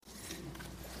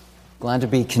Glad to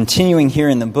be continuing here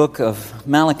in the book of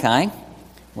Malachi,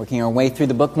 working our way through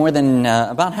the book, more than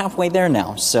about halfway there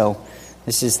now. So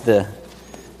this is the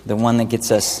one that gets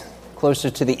us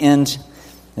closer to the end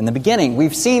than the beginning.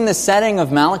 We've seen the setting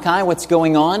of Malachi, what's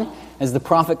going on as the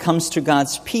prophet comes to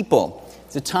God's people.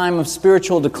 It's a time of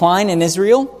spiritual decline in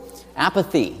Israel,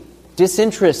 apathy,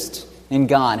 disinterest in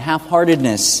God,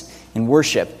 half-heartedness in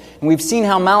worship. And we've seen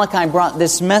how Malachi brought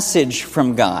this message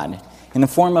from God in the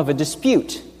form of a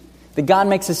dispute. That God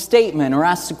makes a statement or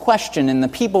asks a question, and the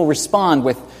people respond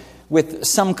with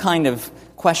some kind of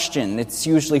question. It's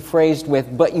usually phrased with,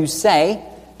 "But you say,"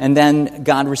 and then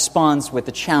God responds with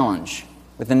a challenge,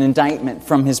 with an indictment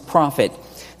from his prophet.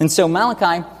 And so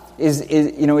Malachi is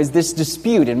this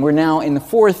dispute, and we're now in the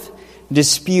fourth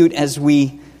dispute as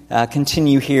we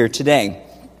continue here today.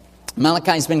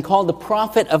 Malachi has been called the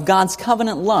prophet of God's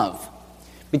covenant love,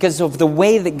 because of the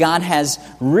way that God has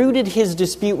rooted his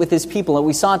dispute with his people that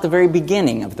we saw at the very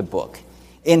beginning of the book,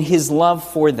 in his love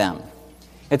for them.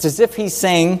 It's as if he's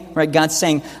saying, right, God's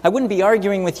saying, I wouldn't be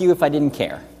arguing with you if I didn't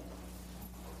care.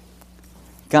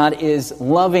 God is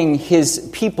loving his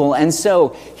people, and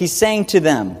so he's saying to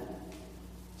them,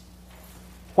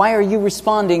 why are you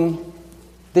responding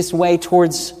this way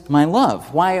towards my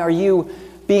love? Why are you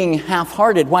being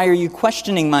half-hearted? Why are you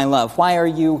questioning my love? Why are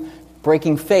you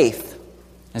breaking faith?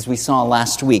 As we saw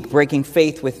last week, breaking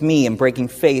faith with me and breaking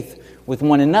faith with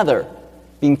one another,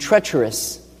 being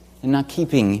treacherous and not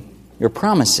keeping your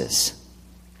promises.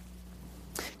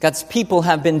 God's people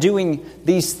have been doing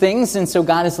these things, and so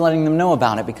God is letting them know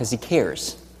about it because he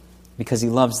cares, because he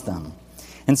loves them.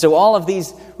 And so all of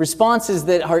these responses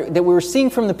that we're seeing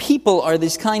from the people are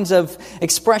these kinds of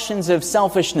expressions of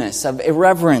selfishness, of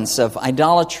irreverence, of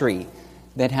idolatry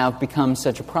that have become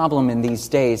such a problem in these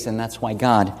days, and that's why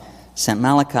God sent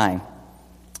Malachi.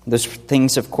 Those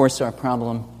things, of course, are a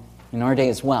problem in our day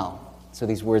as well. So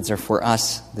these words are for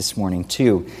us this morning,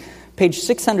 too. Page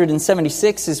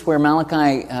 676 is where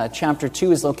Malachi chapter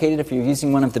 2 is located, if you're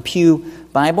using one of the Pew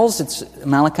Bibles.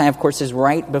 Malachi, of course, is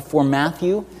right before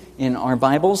Matthew in our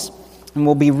Bibles. And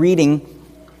we'll be reading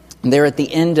there at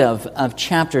the end of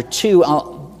chapter 2.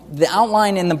 The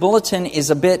outline in the bulletin is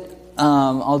a bit,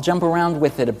 I'll jump around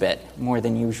with it a bit more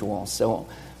than usual.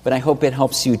 But I hope it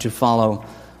helps you to follow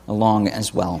along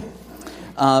as well.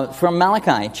 From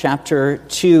Malachi, chapter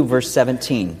 2, verse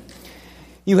 17.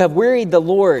 You have wearied the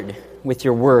Lord with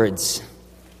your words.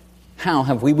 How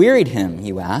have we wearied him,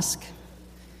 you ask?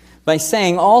 By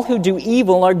saying, all who do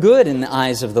evil are good in the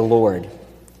eyes of the Lord,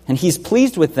 and he's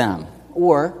pleased with them.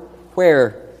 Or,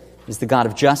 where is the God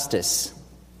of justice?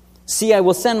 See, I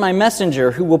will send my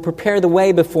messenger who will prepare the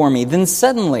way before me. Then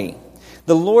suddenly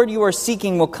the Lord you are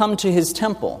seeking will come to his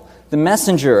temple. The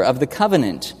messenger of the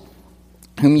covenant,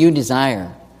 whom you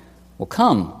desire, will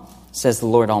come, says the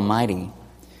Lord Almighty.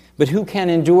 But who can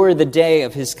endure the day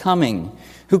of his coming?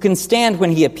 Who can stand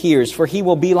when he appears? For he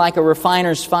will be like a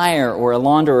refiner's fire or a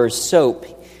launderer's soap.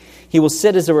 He will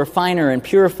sit as a refiner and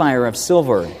purifier of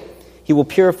silver. He will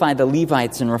purify the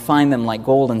Levites and refine them like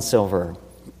gold and silver.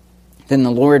 Then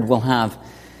the Lord will have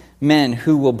men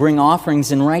who will bring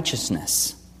offerings in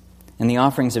righteousness. And the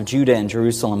offerings of Judah and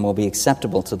Jerusalem will be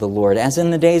acceptable to the Lord, as in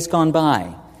the days gone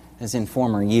by, as in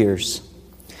former years.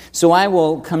 So I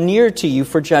will come near to you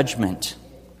for judgment.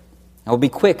 I will be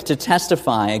quick to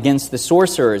testify against the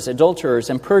sorcerers, adulterers,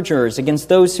 and perjurers, against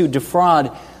those who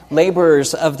defraud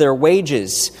laborers of their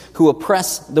wages, who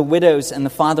oppress the widows and the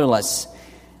fatherless,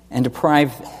 and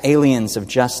deprive aliens of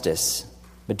justice.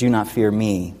 But do not fear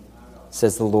me,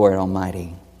 says the Lord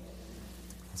Almighty.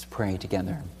 Let's pray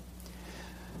together.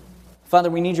 Father,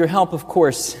 we need your help, of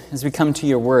course, as we come to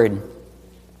your word.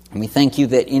 And we thank you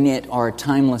that in it are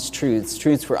timeless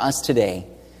truths for us today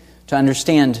to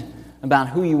understand about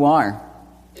who you are,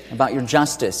 about your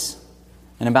justice,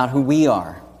 and about who we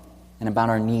are, and about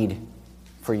our need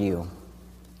for you.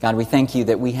 God, we thank you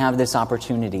that we have this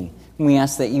opportunity. And we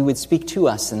ask that you would speak to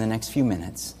us in the next few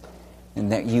minutes,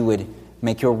 and that you would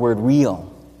make your word real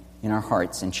in our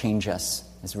hearts and change us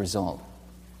as a result.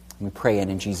 And we pray it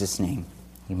in Jesus' name.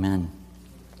 Amen.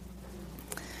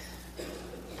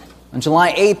 On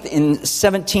July 8th in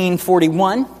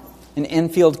 1741, in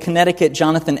Enfield, Connecticut,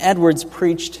 Jonathan Edwards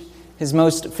preached his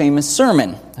most famous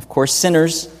sermon, of course,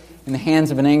 Sinners in the Hands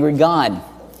of an Angry God.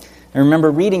 I remember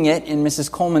reading it in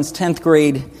Mrs. Coleman's 10th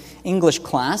grade English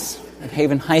class at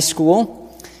Haven High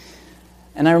School,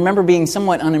 and I remember being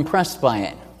somewhat unimpressed by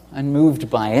it, unmoved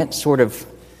by it, sort of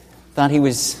thought he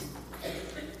was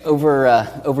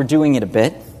overdoing it a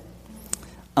bit.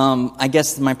 I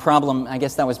guess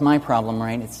that was my problem,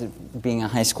 right? It's being a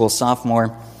high school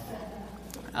sophomore.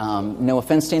 No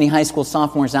offense to any high school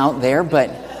sophomores out there,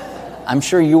 but I'm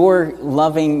sure you're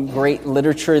loving great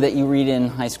literature that you read in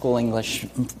high school English.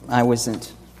 I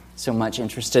wasn't so much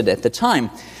interested at the time.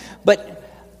 But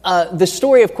the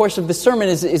story, of course, of the sermon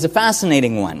is a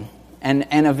fascinating one,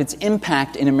 and of its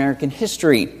impact in American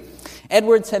history.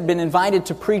 Edwards had been invited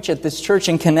to preach at this church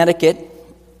in Connecticut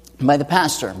by the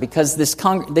pastor because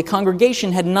the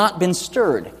congregation had not been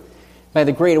stirred by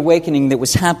the Great Awakening that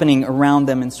was happening around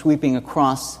them and sweeping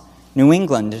across New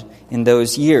England in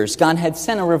those years. God had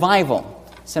sent a revival,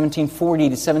 1740 to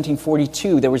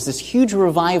 1742. There was this huge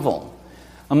revival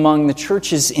among the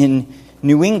churches in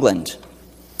New England.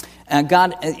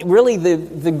 God, really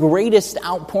the greatest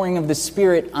outpouring of the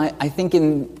Spirit, I think,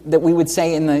 that we would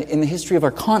say in the history of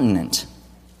our continent.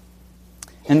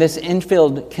 And this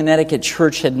Enfield, Connecticut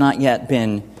church had not yet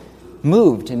been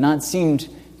moved, had not seemed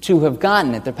to have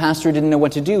gotten it. The pastor didn't know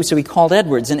what to do, so he called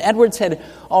Edwards. And Edwards had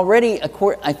already,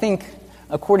 I think,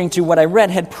 according to what I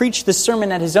read, had preached the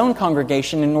sermon at his own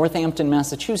congregation in Northampton,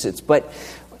 Massachusetts, but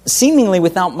seemingly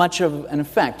without much of an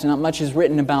effect. Not much is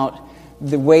written about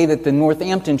the way that the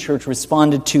Northampton church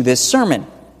responded to this sermon.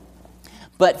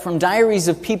 But from diaries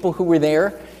of people who were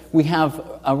there, we have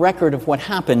a record of what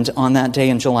happened on that day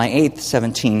on July 8th,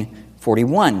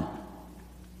 1741.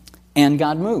 And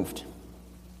God moved.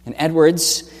 And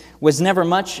Edwards was never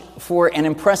much for an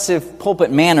impressive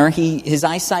pulpit manner. His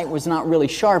eyesight was not really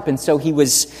sharp, and so he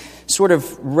was sort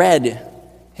of read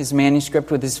his manuscript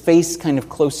with his face kind of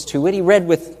close to it. He read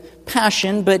with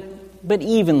passion, but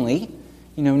evenly,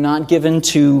 not given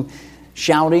to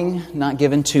shouting, not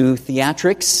given to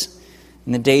theatrics.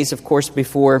 In the days, of course,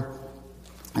 before,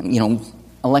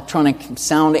 electronic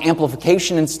sound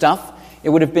amplification and stuff, it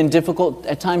would have been difficult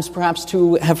at times perhaps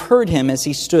to have heard him as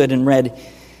he stood and read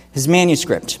his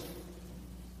manuscript.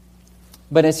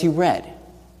 But as he read,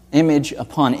 image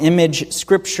upon image,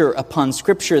 scripture upon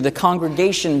scripture, the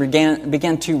congregation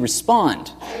began to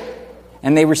respond.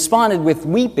 And they responded with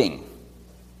weeping.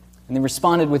 And they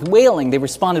responded with wailing. They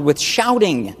responded with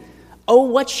shouting. Oh,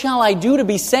 what shall I do to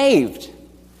be saved?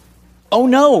 Oh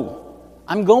no,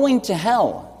 I'm going to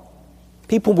hell.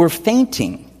 People were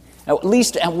fainting. At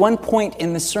least at one point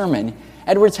in the sermon,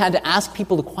 Edwards had to ask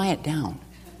people to quiet down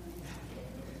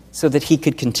so that he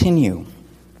could continue.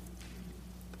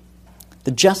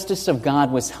 The justice of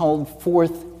God was held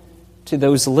forth to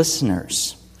those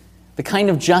listeners. The kind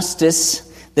of justice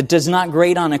that does not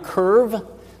grade on a curve,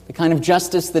 the kind of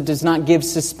justice that does not give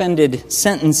suspended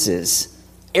sentences,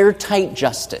 airtight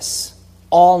justice,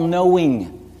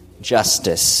 all-knowing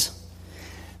justice.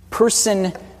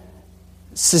 Person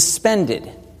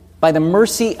suspended by the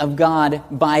mercy of God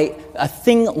by a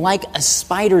thing like a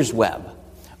spider's web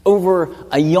over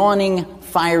a yawning,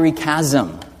 fiery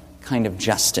chasm kind of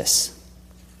justice.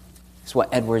 It's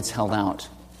what Edwards held out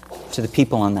to the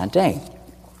people on that day.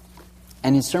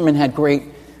 And his sermon had great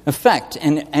effect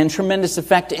and tremendous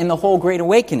effect in the whole Great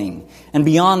Awakening and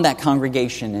beyond that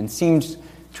congregation, and seemed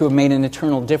to have made an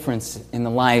eternal difference in the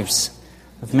lives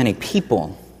of many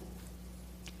people.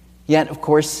 Yet, of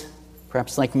course,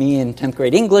 perhaps like me in 10th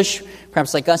grade English,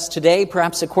 perhaps like us today,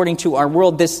 perhaps according to our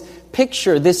world, this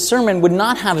picture, this sermon would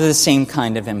not have the same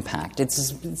kind of impact.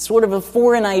 It's sort of a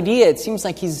foreign idea. It seems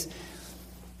like he's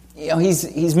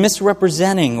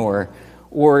misrepresenting or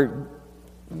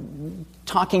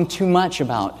talking too much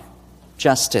about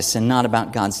justice and not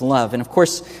about God's love. And of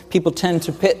course, people tend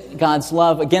to pit God's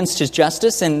love against his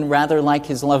justice and rather like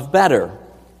his love better.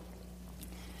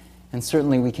 And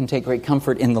certainly we can take great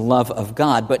comfort in the love of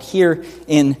God. But here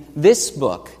in this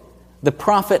book, the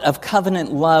prophet of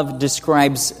covenant love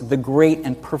describes the great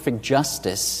and perfect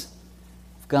justice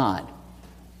of God.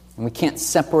 And we can't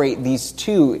separate these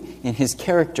two in his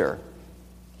character.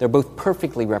 They're both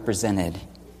perfectly represented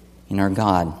in our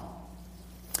God.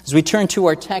 As we turn to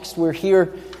our text, we're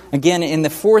here again in the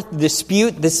fourth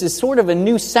dispute. This is sort of a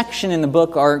new section in the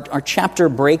book. Our chapter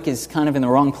break is kind of in the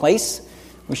wrong place.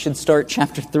 We should start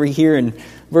chapter 3 here in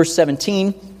verse 17.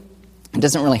 It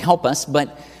doesn't really help us,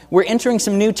 but we're entering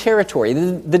some new territory.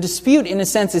 The dispute, in a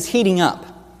sense, is heating up.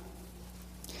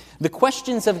 The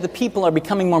questions of the people are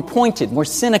becoming more pointed, more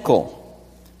cynical,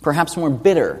 perhaps more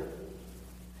bitter.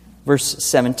 Verse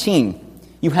 17,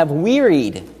 you have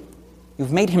wearied,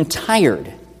 you've made him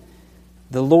tired,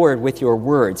 the Lord with your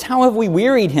words. How have we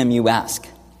wearied him, you ask?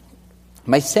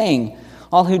 By saying,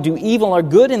 all who do evil are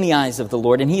good in the eyes of the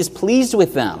Lord, and he is pleased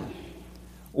with them.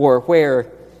 Or where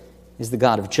is the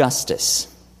God of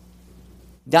justice?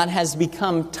 God has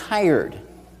become tired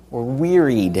or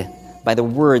wearied by the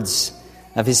words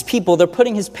of his people. They're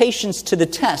putting his patience to the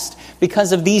test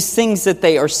because of these things that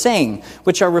they are saying,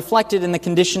 which are reflected in the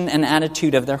condition and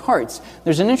attitude of their hearts.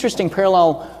 There's an interesting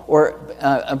parallel or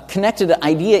a connected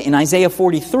idea in Isaiah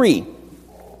 43,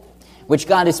 which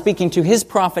God is speaking to his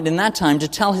prophet in that time to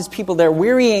tell his people they're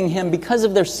wearying him because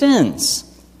of their sins.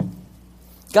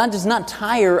 God does not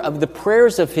tire of the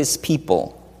prayers of his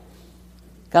people.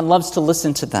 God loves to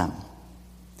listen to them.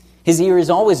 His ear is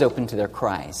always open to their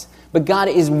cries. But God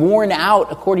is worn out,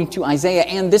 according to Isaiah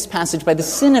and this passage, by the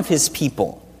sin of his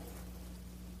people.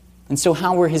 And so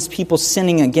how were his people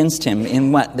sinning against him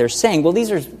in what they're saying? Well,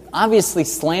 these are obviously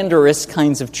slanderous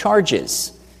kinds of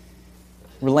charges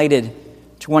related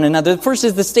to one another. The first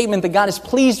is the statement that God is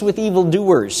pleased with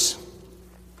evildoers.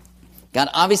 God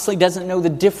obviously doesn't know the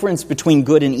difference between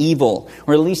good and evil,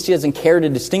 or at least he doesn't care to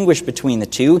distinguish between the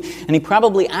two, and he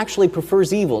probably actually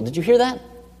prefers evil. Did you hear that?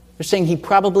 They're saying he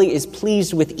probably is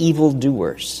pleased with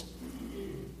evildoers.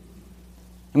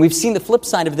 And we've seen the flip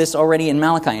side of this already in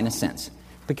Malachi in a sense.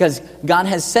 Because God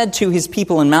has said to his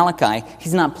people in Malachi,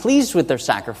 he's not pleased with their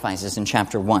sacrifices in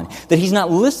chapter 1. That he's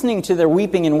not listening to their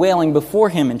weeping and wailing before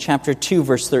him in chapter 2,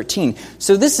 verse 13.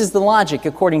 So this is the logic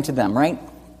according to them, right?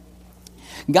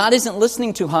 God isn't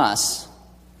listening to us,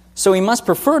 so he must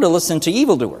prefer to listen to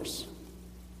evildoers.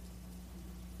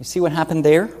 You see what happened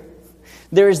there?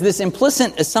 There is this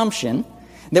implicit assumption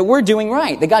that we're doing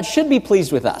right, that God should be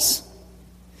pleased with us.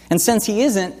 And since he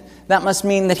isn't, that must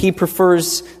mean that he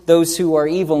prefers those who are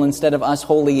evil instead of us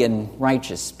holy and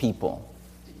righteous people.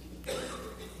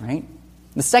 Right?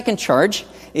 The second charge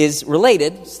is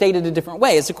related, stated a different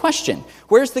way, as a question.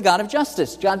 Where's the God of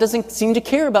justice? God doesn't seem to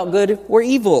care about good or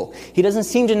evil. He doesn't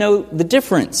seem to know the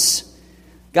difference.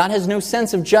 God has no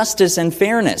sense of justice and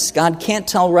fairness. God can't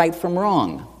tell right from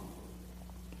wrong.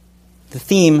 The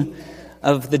theme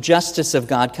of the justice of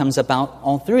God comes about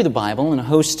all through the Bible in a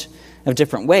host of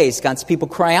different ways. God's people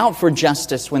cry out for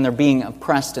justice when they're being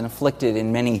oppressed and afflicted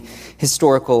in many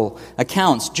historical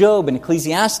accounts. Job and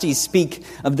Ecclesiastes speak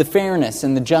of the fairness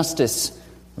and the justice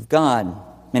of God.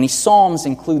 Many psalms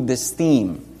include this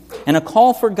theme and a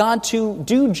call for God to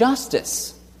do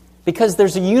justice because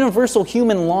there's a universal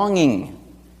human longing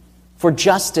for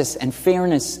justice and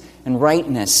fairness and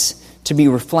rightness to be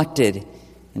reflected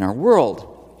in our world.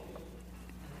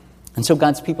 And so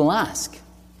God's people ask.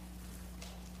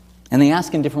 And they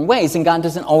ask in different ways, and God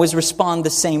doesn't always respond the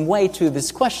same way to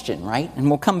this question, right? And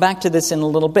we'll come back to this in a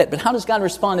little bit. But how does God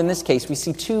respond in this case? We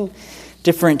see two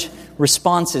different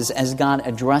responses as God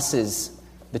addresses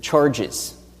the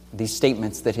charges, these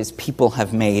statements that his people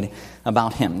have made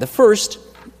about him. The first,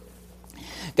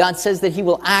 God says that he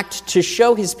will act to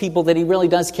show his people that he really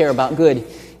does care about good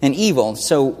and evil.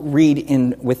 So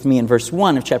read with me in verse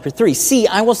 1 of chapter 3. See,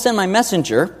 I will send my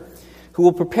messenger who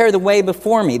will prepare the way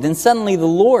before me. Then suddenly the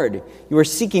Lord you are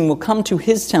seeking will come to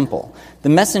his temple. The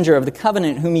messenger of the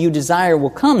covenant whom you desire will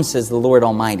come, says the Lord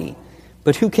Almighty.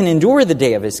 But who can endure the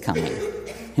day of his coming?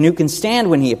 And who can stand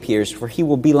when he appears? For he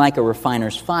will be like a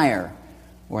refiner's fire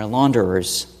or a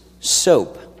launderer's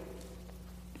soap.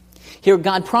 Here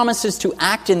God promises to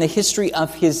act in the history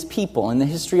of his people, in the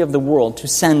history of the world, to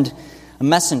send a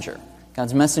messenger.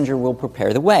 God's messenger will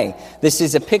prepare the way. This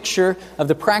is a picture of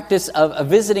the practice of a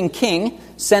visiting king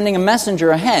sending a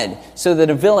messenger ahead so that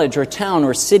a village or town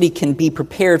or city can be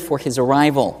prepared for his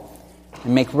arrival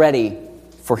and make ready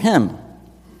for him.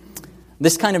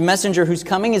 This kind of messenger who's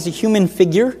coming is a human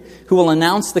figure who will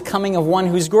announce the coming of one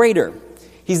who's greater.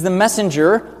 He's the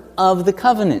messenger of the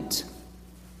covenant.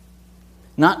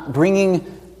 Not bringing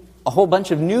a whole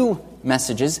bunch of new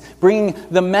messages, bringing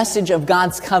the message of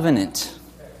God's covenant,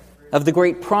 of the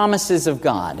great promises of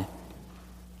God,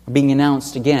 are being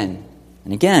announced again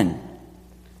and again.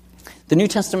 The New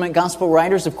Testament gospel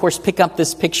writers, of course, pick up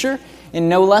this picture in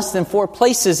no less than 4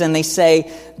 places, and they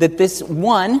say that this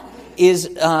one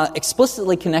is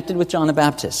explicitly connected with John the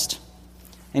Baptist.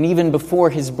 And even before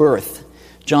his birth,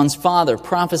 John's father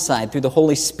prophesied through the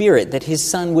Holy Spirit that his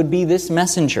son would be this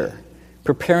messenger,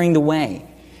 preparing the way,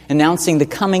 announcing the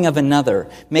coming of another,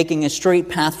 making a straight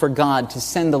path for God to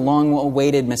send the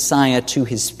long-awaited Messiah to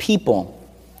his people.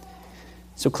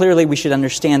 So clearly we should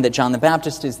understand that John the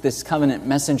Baptist is this covenant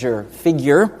messenger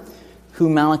figure who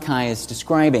Malachi is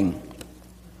describing.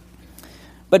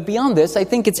 But beyond this, I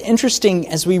think it's interesting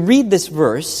as we read this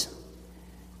verse,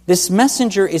 this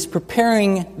messenger is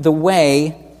preparing the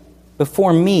way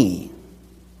before me,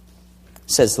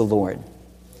 says the Lord.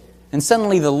 And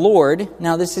suddenly the Lord,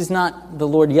 now this is not the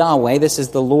Lord Yahweh, this is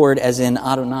the Lord as in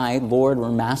Adonai, Lord or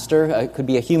Master. It could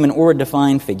be a human or a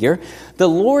divine figure. The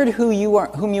Lord whom you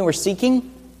are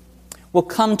seeking will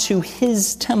come to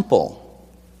his temple.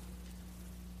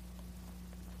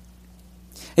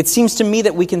 It seems to me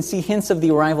that we can see hints of the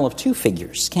arrival of two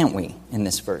figures, can't we, in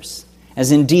this verse?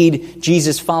 As indeed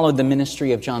Jesus followed the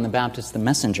ministry of John the Baptist, the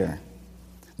messenger.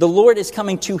 The Lord is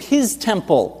coming to his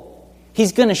temple.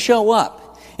 He's going to show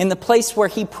up in the place where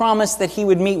he promised that he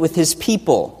would meet with his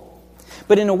people.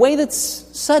 But in a way that's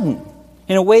sudden,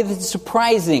 in a way that's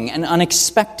surprising and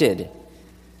unexpected.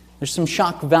 There's some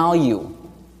shock value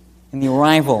in the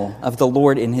arrival of the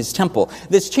Lord in his temple.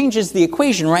 This changes the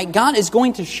equation, right? God is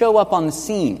going to show up on the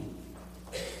scene.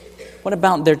 What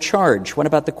about their charge? What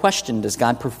about the question? Does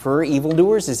God prefer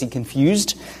evildoers? Is he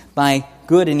confused by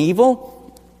good and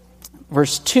evil?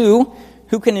 Verse 2,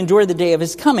 who can endure the day of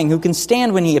his coming? Who can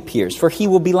stand when he appears? For he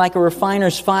will be like a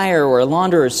refiner's fire or a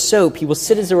launderer's soap. He will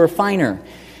sit as a refiner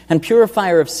and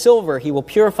purifier of silver. He will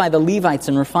purify the Levites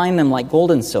and refine them like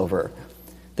gold and silver.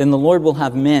 Then the Lord will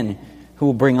have men who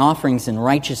will bring offerings in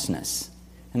righteousness.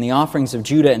 And the offerings of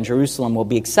Judah and Jerusalem will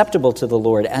be acceptable to the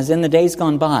Lord, as in the days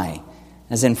gone by,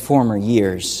 as in former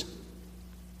years.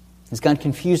 Is God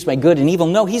confused by good and evil?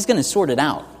 No, he's going to sort it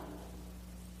out.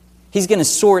 He's going to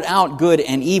sort out good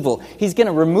and evil. He's going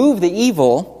to remove the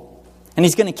evil, and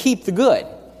he's going to keep the good,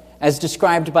 as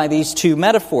described by these two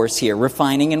metaphors here,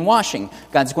 refining and washing.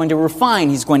 God's going to refine.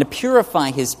 He's going to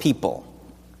purify his people.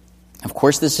 Of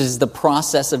course, this is the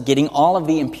process of getting all of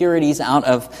the impurities out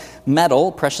of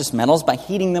metal, precious metals, by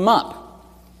heating them up,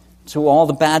 so all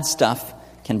the bad stuff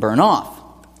can burn off.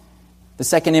 The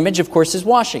second image, of course, is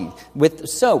washing with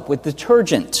soap, with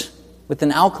detergent, with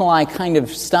an alkali kind of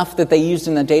stuff that they used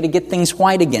in that day to get things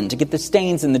white again, to get the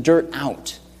stains and the dirt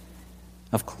out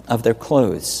of their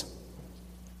clothes.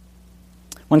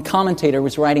 One commentator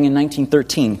was writing in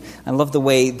 1913. I love the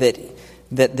way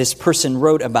that this person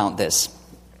wrote about this.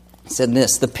 He said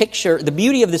this: the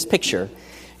beauty of this picture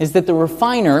is that the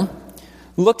refiner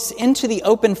looks into the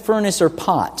open furnace or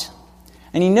pot,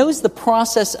 and he knows the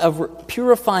process of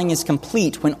purifying is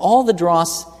complete when all the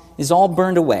dross is all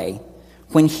burned away,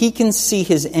 when he can see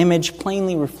his image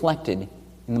plainly reflected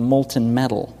in the molten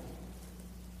metal.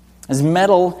 As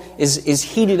metal is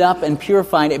heated up and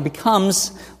purified, it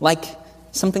becomes like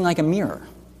something like a mirror.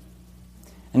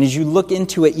 And as you look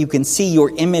into it, you can see your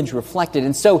image reflected.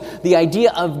 And so the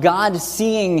idea of God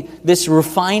seeing this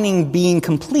refining being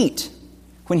complete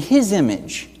when his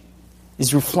image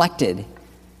is reflected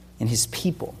in his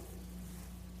people.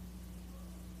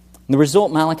 The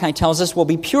result, Malachi tells us, will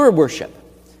be pure worship.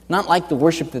 Not like the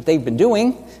worship that they've been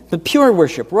doing, but pure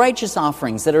worship, righteous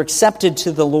offerings that are accepted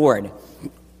to the Lord.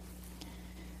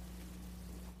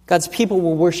 God's people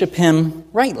will worship him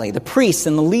rightly. The priests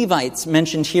and the Levites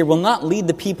mentioned here will not lead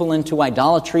the people into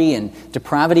idolatry and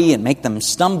depravity and make them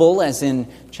stumble, as in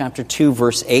chapter 2,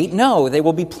 verse 8. No, they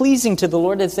will be pleasing to the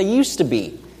Lord as they used to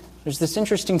be. There's this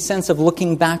interesting sense of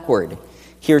looking backward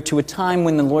here to a time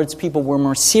when the Lord's people were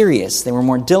more serious, they were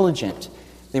more diligent,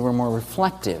 they were more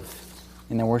reflective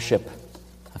in their worship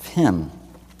of him.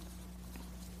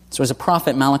 So as a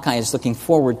prophet, Malachi is looking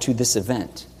forward to this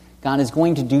event. God is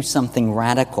going to do something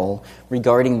radical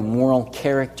regarding the moral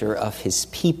character of his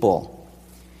people.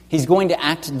 He's going to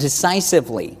act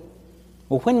decisively.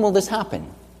 Well, when will this happen?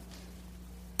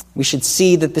 We should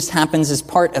see that this happens as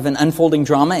part of an unfolding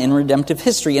drama in redemptive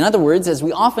history. In other words, as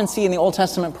we often see in the Old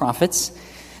Testament prophets,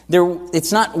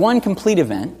 it's not one complete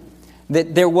event,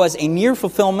 that there was a near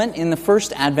fulfillment in the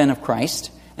first advent of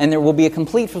Christ, and there will be a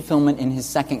complete fulfillment in his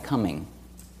second coming.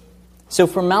 So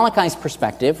from Malachi's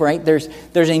perspective, right, there's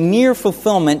a near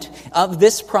fulfillment of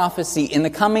this prophecy in the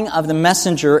coming of the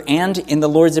messenger and in the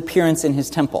Lord's appearance in his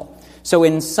temple. So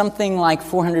in something like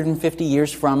 450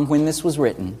 years from when this was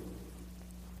written,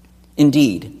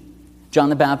 indeed, John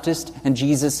the Baptist and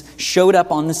Jesus showed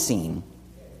up on the scene,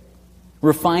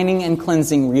 refining and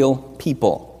cleansing real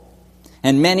people.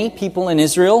 And many people in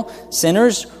Israel,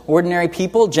 sinners, ordinary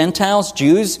people, Gentiles,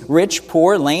 Jews, rich,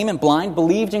 poor, lame, and blind,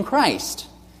 believed in Christ.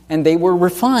 And they were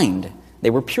refined, they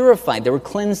were purified, they were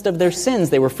cleansed of their sins,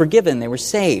 they were forgiven, they were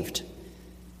saved.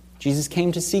 Jesus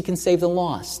came to seek and save the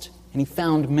lost, and he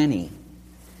found many.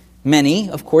 Many,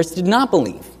 of course, did not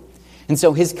believe. And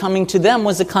so his coming to them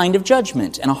was a kind of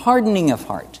judgment and a hardening of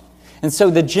heart. And so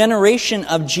the generation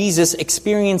of Jesus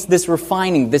experienced this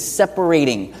refining, this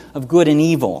separating of good and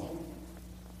evil.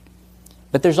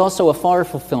 But there's also a far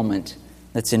fulfillment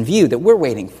that's in view that we're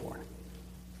waiting for.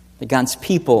 That God's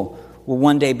people will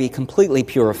one day be completely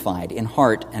purified in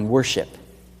heart and worship.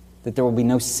 That there will be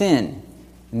no sin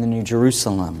in the New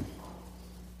Jerusalem.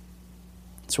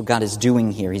 That's what God is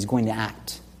doing here. He's going to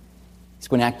act. He's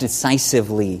going to act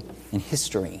decisively in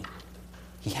history.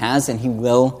 He has and he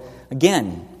will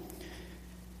again.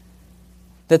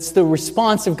 That's the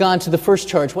response of God to the first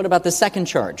charge. What about the second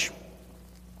charge?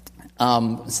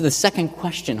 So the second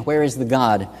question, where is the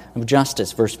God of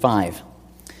justice? Verse 5.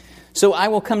 So I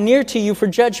will come near to you for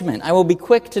judgment. I will be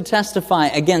quick to testify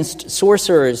against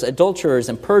sorcerers, adulterers,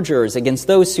 and perjurers, against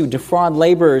those who defraud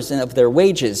laborers of their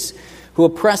wages, who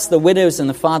oppress the widows and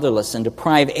the fatherless, and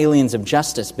deprive aliens of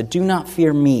justice. But do not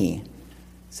fear me,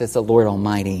 says the Lord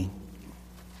Almighty.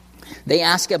 They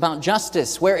ask about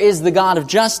justice. Where is the God of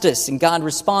justice? And God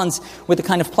responds with a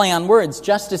kind of play on words.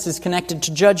 Justice is connected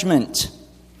to judgment,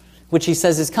 which he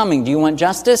says is coming. Do you want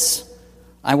justice?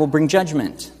 I will bring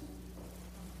judgment.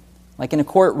 Like in a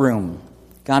courtroom,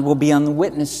 God will be on the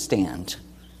witness stand.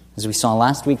 As we saw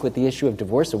last week with the issue of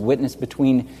divorce, a witness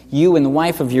between you and the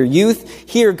wife of your youth.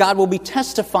 Here, God will be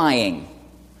testifying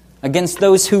against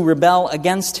those who rebel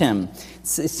against him. It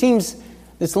seems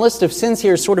this list of sins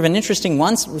here is sort of an interesting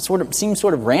one. Seems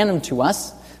sort of random to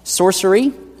us.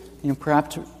 Sorcery,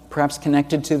 perhaps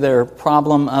connected to their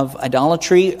problem of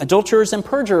idolatry. Adulterers and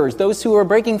perjurers, those who are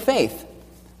breaking faith,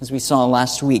 as we saw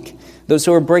last week. Those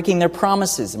who are breaking their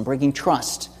promises and breaking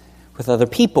trust with other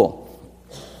people.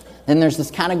 Then there's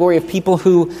this category of people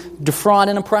who defraud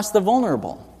and oppress the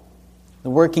vulnerable. The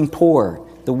working poor,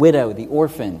 the widow, the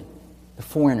orphan, the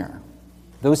foreigner.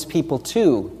 Those people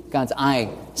too, God's eye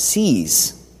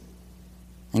sees.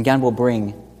 And God will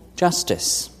bring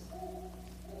justice.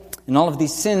 And all of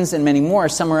these sins and many more are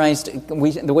summarized.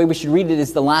 The way we should read it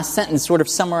is the last sentence sort of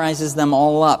summarizes them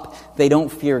all up. They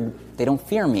don't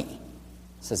fear me,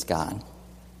 says God.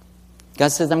 God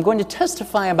says, I'm going to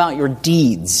testify about your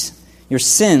deeds, your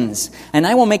sins, and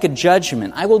I will make a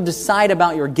judgment. I will decide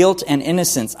about your guilt and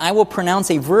innocence. I will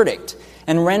pronounce a verdict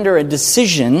and render a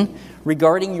decision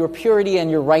regarding your purity and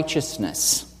your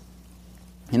righteousness.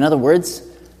 In other words,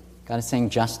 God is saying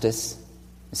justice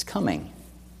is coming.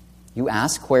 You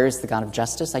ask, where is the God of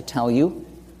justice? I tell you,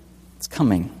 it's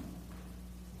coming.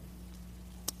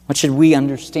 What should we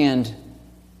understand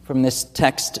from this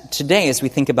text today as we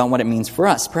think about what it means for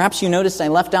us? Perhaps you noticed I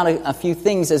left out a few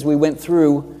things as we went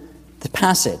through the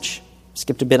passage.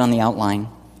 Skipped a bit on the outline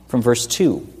from verse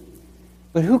 2.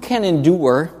 But who can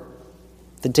endure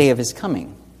the day of his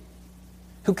coming?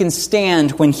 Who can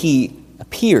stand when he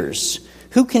appears?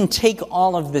 Who can take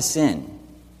all of this in?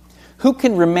 Who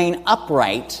can remain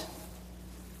upright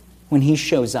when he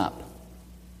shows up?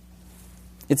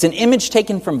 It's an image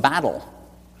taken from battle,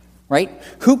 right?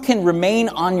 Who can remain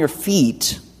on your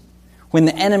feet when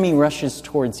the enemy rushes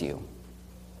towards you?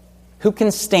 Who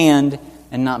can stand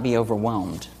and not be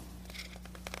overwhelmed?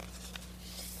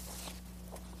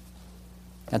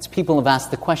 God's people have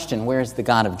asked the question, where is the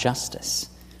God of justice?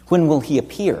 When will he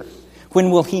appear?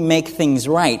 When will he make things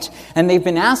right? And they've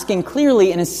been asking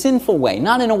clearly in a sinful way,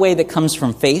 not in a way that comes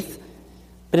from faith,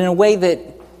 but in a way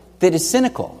that is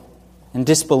cynical and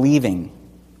disbelieving.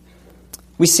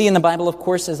 We see in the Bible, of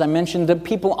course, as I mentioned, that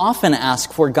people often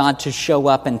ask for God to show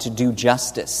up and to do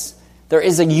justice. There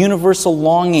is a universal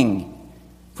longing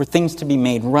for things to be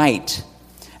made right.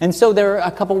 And so there are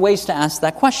a couple ways to ask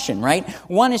that question, right?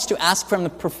 One is to ask from the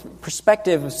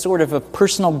perspective of sort of a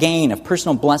personal gain, of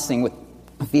personal blessing, with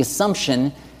the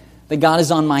assumption that God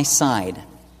is on my side.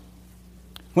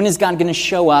 When is God going to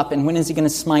show up, and when is he going to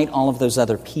smite all of those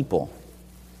other people?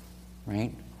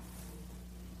 Right?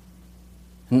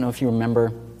 I don't know if you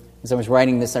remember, as I was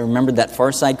writing this, I remembered that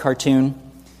Far Side cartoon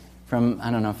from,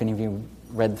 I don't know if any of you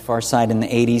read The Far Side in the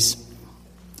 80s.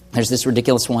 There's this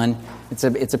ridiculous one.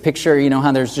 It's a picture, you know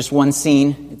how there's just one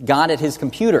scene, God at his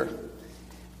computer.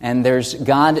 And there's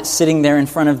God sitting there in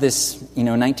front of this,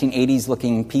 1980s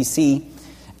looking PC.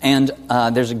 And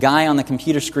there's a guy on the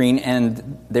computer screen,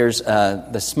 and there's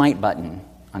the smite button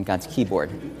on God's keyboard.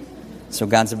 So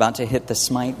God's about to hit the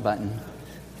smite button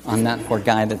on that poor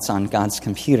guy that's on God's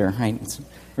computer, right? It's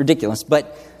ridiculous.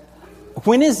 But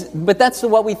that's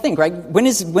what we think, right? When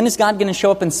is God going to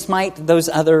show up and smite those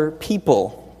other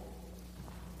people?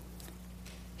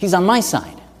 He's on my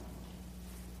side.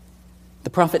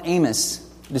 The prophet Amos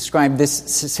described this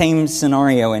same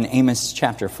scenario in Amos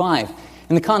chapter 5.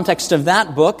 In the context of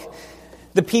that book,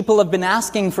 the people have been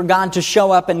asking for God to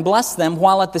show up and bless them,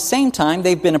 while at the same time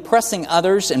they've been oppressing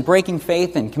others and breaking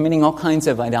faith and committing all kinds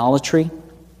of idolatry.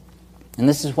 And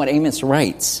this is what Amos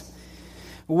writes.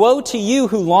 Woe to you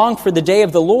who long for the day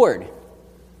of the Lord.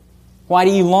 Why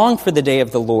do you long for the day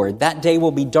of the Lord? That day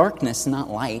will be darkness, not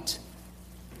light.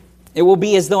 It will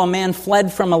be as though a man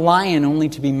fled from a lion only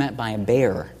to be met by a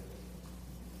bear.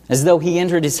 As though he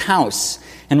entered his house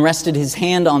and rested his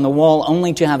hand on the wall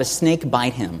only to have a snake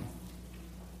bite him.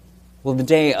 Will the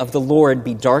day of the Lord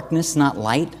be darkness, not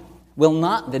light? Will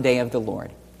not the day of the Lord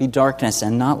be darkness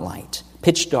and not light?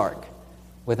 Pitch dark,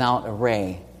 without a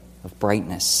ray of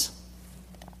brightness.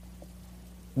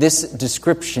 This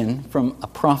description from a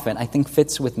prophet, I think,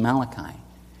 fits with Malachi.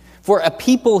 For a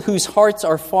people whose hearts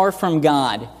are far from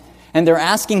God, and they're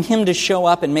asking Him to show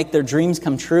up and make their dreams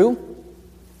come true.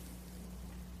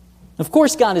 Of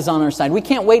course God is on our side. We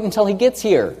can't wait until He gets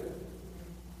here.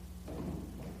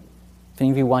 If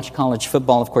any of you watch college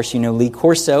football, of course you know Lee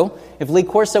Corso. If Lee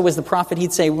Corso was the prophet,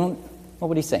 he'd say, well, what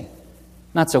would he say?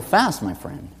 Not so fast, my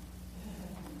friend.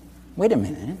 Wait a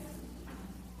minute.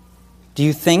 Do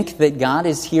you think that God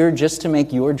is here just to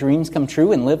make your dreams come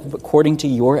true and live according to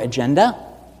your agenda?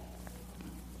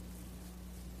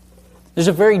 There's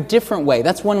a very different way.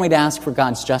 That's one way to ask for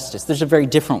God's justice. There's a very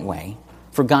different way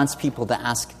for God's people to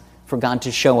ask for God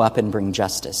to show up and bring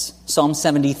justice. Psalm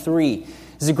 73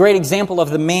 is a great example of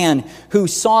the man who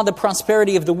saw the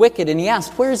prosperity of the wicked and he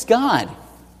asked, where's God?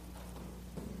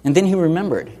 And then he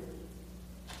remembered.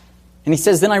 And he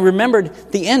says, then I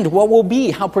remembered the end, what will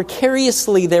be, how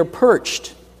precariously they're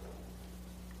perched,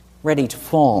 ready to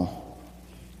fall.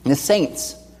 And the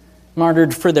saints,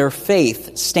 martyred for their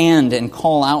faith, stand and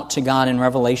call out to God in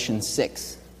Revelation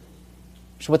 6.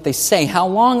 Which is what they say, how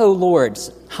long, O Lord,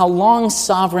 how long,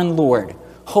 sovereign Lord,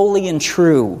 holy and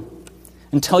true,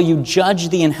 until you judge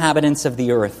the inhabitants of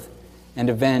the earth and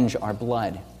avenge our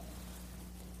blood.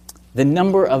 The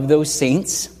number of those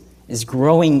saints is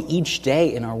growing each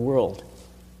day in our world.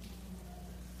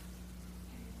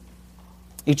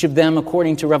 Each of them,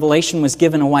 according to Revelation, was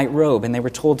given a white robe, and they were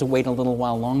told to wait a little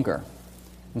while longer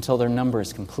until their number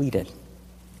is completed.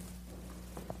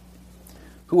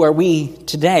 Who are we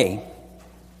today?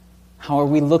 How are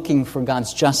we looking for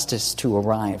God's justice to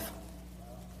arrive?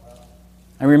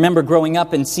 I remember growing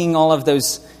up and seeing all of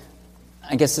those,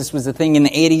 I guess this was the thing in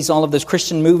the 80s, all of those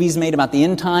Christian movies made about the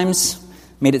end times.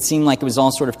 Made it seem like it was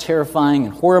all sort of terrifying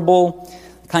and horrible.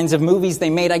 The kinds of movies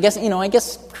they made, I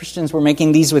guess Christians were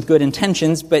making these with good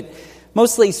intentions, but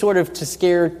mostly sort of to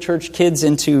scare church kids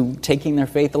into taking their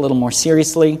faith a little more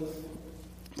seriously.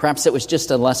 Perhaps it was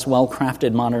just a less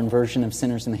well-crafted modern version of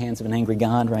Sinners in the Hands of an Angry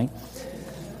God, right?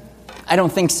 I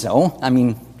don't think so. I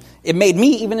mean, it made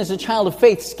me, even as a child of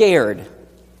faith, scared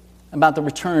about the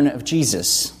return of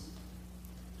Jesus.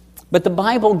 But the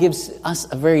Bible gives us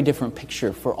a very different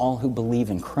picture for all who believe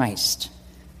in Christ.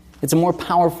 It's a more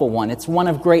powerful one. It's one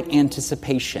of great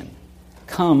anticipation.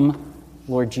 Come,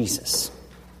 Lord Jesus.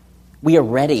 We are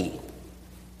ready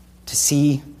to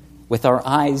see with our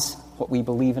eyes what we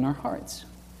believe in our hearts.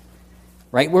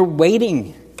 Right? We're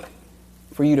waiting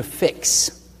for you to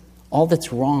fix all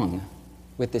that's wrong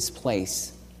with this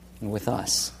place and with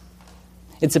us.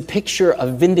 It's a picture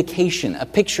of vindication, a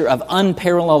picture of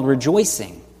unparalleled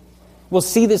rejoicing. We'll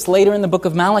see this later in the book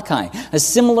of Malachi, a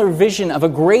similar vision of a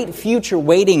great future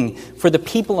waiting for the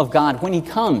people of God when He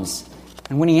comes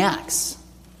and when He acts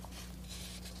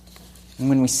and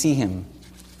when we see Him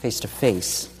face to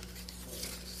face.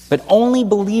 But only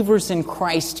believers in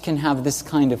Christ can have this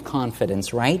kind of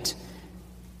confidence, right?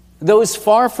 Those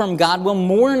far from God will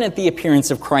mourn at the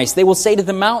appearance of Christ. They will say to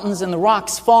the mountains and the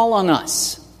rocks, fall on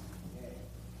us.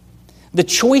 The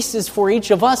choice is for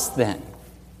each of us then,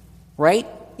 right?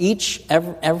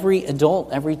 Every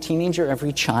adult, every teenager,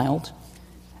 every child.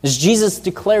 As Jesus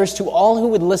declares to all who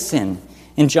would listen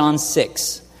in John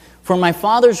 6, for my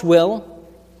Father's will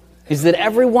is that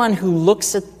everyone who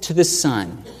looks to the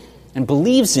Son and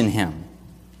believes in Him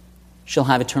shall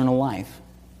have eternal life,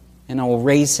 and I will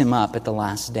raise him up at the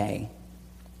last day.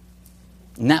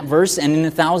 In that verse and in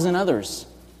 1,000 others,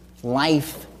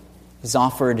 life is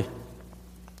offered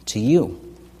to you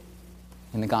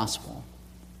in the gospel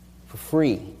for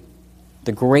free.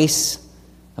 The grace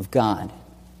of God.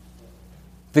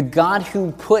 The God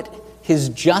who put His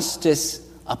justice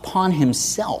upon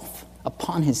Himself,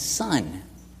 upon His Son,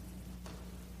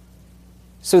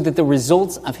 so that the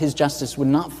results of His justice would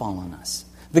not fall on us.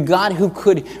 The God who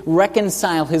could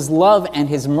reconcile His love and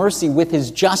His mercy with His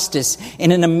justice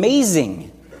in an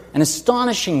amazing and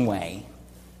astonishing way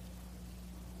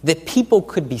that people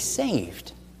could be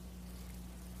saved.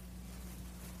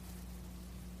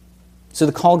 So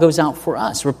the call goes out for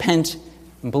us. Repent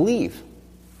and believe.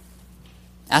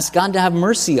 Ask God to have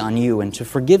mercy on you and to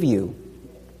forgive you.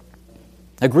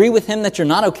 Agree with Him that you're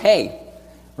not okay,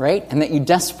 right? And that you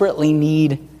desperately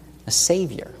need a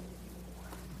Savior.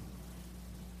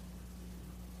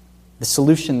 The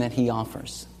solution that He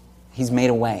offers. He's made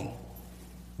a way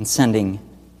in sending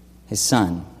His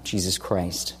Son, Jesus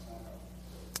Christ.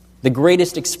 The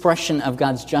greatest expression of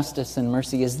God's justice and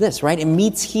mercy is this, right? It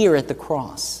meets here at the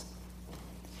cross.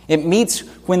 It meets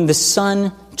when the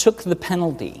Son took the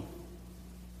penalty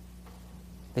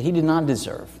that He did not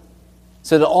deserve,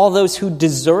 so that all those who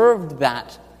deserved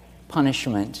that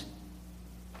punishment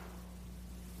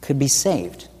could be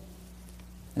saved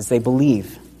as they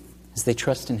believe, as they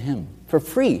trust in him. For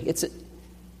free. It's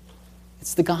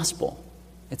the gospel.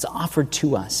 It's offered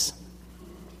to us.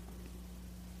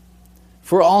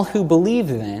 For all who believe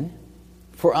then,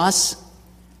 for us,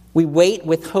 we wait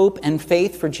with hope and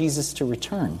faith for Jesus to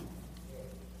return.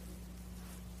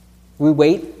 We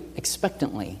wait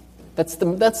expectantly. That's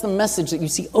the message that you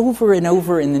see over and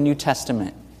over in the New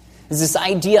Testament. Is this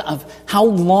idea of how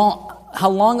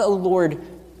long, O Lord,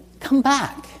 come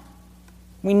back.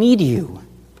 We need you.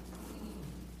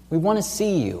 We want to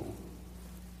see you.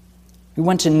 We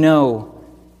want to know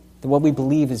that what we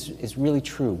believe is really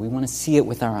true. We want to see it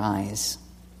with our eyes.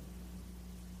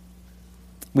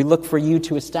 We look for you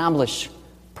to establish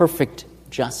perfect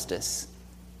justice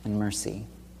and mercy.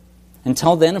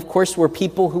 Until then, of course, we're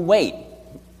people who wait.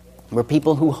 We're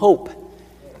people who hope.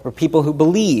 We're people who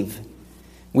believe.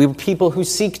 We're people who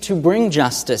seek to bring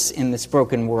justice in this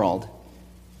broken world,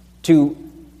 to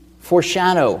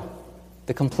foreshadow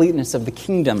the completeness of the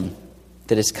kingdom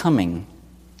that is coming.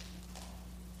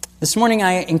 This morning,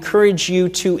 I encourage you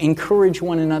to encourage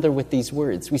one another with these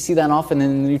words. We see that often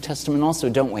in the New Testament also,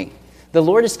 don't we? The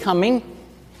Lord is coming.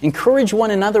 Encourage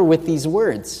one another with these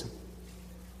words.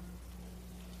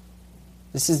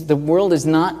 The world is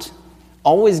not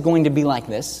always going to be like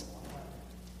this.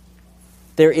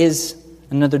 There is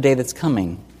another day that's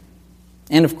coming.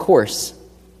 And of course,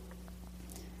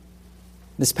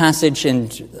 this passage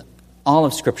and all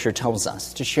of Scripture tells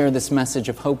us to share this message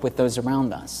of hope with those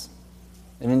around us.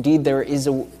 And indeed, there is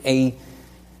a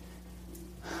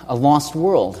lost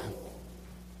world.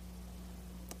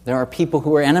 There are people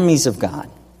who are enemies of God.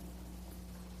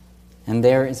 And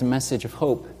there is a message of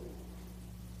hope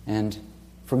and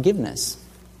forgiveness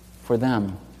for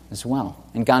them as well.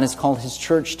 And God has called his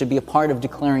church to be a part of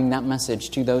declaring that message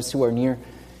to those who are near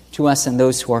to us and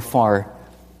those who are far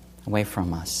away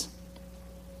from us.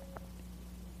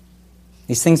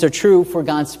 These things are true for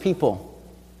God's people.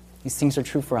 These things are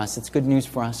true for us. It's good news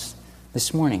for us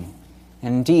this morning.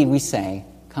 And indeed, we say,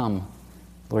 come,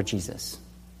 Lord Jesus.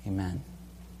 Amen.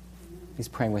 Please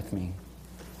pray with me.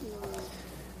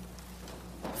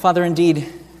 Father, indeed,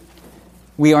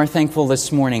 we are thankful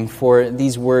this morning for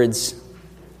these words.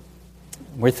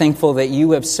 We're thankful that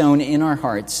you have sown in our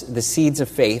hearts the seeds of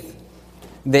faith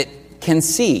that can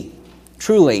see,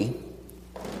 truly,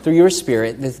 through your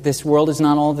Spirit, that this world is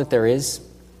not all that there is,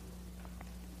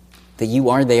 that you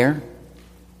are there,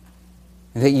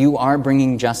 that you are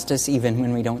bringing justice even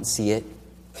when we don't see it,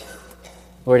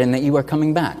 Lord, and that you are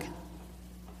coming back.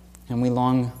 And we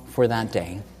long for that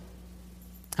day.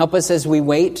 Help us as we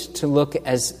wait to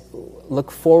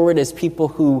look forward as people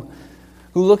who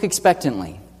look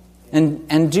expectantly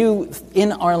and do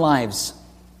in our lives.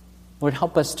 Lord,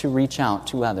 help us to reach out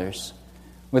to others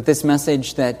with this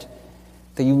message that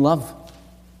you love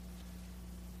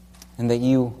and that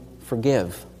you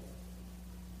forgive.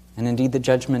 And indeed, the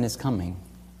judgment is coming.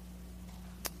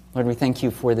 Lord, we thank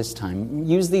you for this time.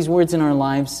 Use these words in our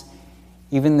lives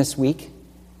even this week.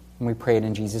 And we pray it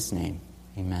in Jesus' name.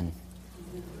 Amen.